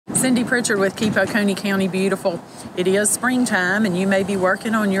Cindy Pritchard with Keep Oconee County Beautiful. It is springtime and you may be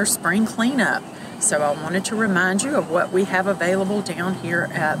working on your spring cleanup. So I wanted to remind you of what we have available down here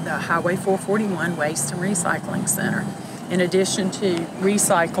at the Highway 441 Waste and Recycling Center. In addition to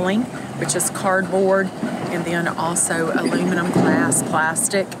recycling, which is cardboard, and then also aluminum, glass,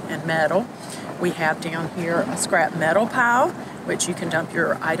 plastic, and metal, we have down here a scrap metal pile, which you can dump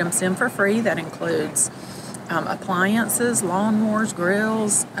your items in for free. That includes appliances, lawnmowers,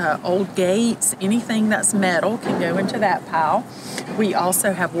 grills, old gates, anything that's metal can go into that pile. We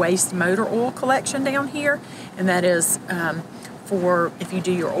also have waste motor oil collection down here, and that is for if you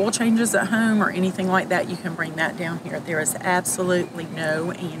do your oil changes at home or anything like that, you can bring that down here. There is absolutely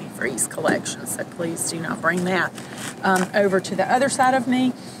no antifreeze collection, so please do not bring that. Over to the other side of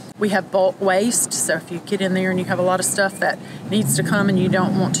me, we have bulk waste, so if you get in there and you have a lot of stuff that needs to come and you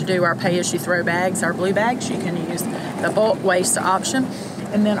don't want to do our pay-as-you-throw bags, our blue bags, you can use the bulk waste option.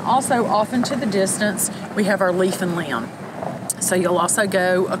 And then also off into the distance, we have our leaf and limb. So you'll also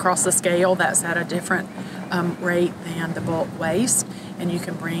go across the scale, that's at a different rate than the bulk waste, and you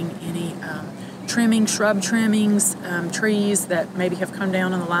can bring any trimming, shrub trimmings, trees that maybe have come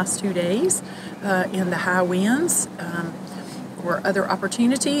down in the last 2 days in the high winds, or other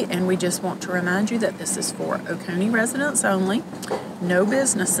opportunity. And we just want to remind you that this is for Oconee residents only, no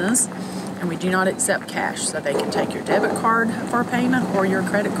businesses, and we do not accept cash, so they can take your debit card for payment or your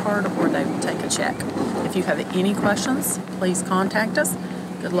credit card, or they will take a check. If you have any questions, please contact us.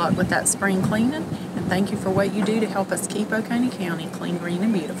 Good luck with that spring cleaning, and thank you for what you do to help us keep Oconee County clean, green,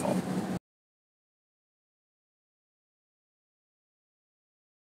 and beautiful.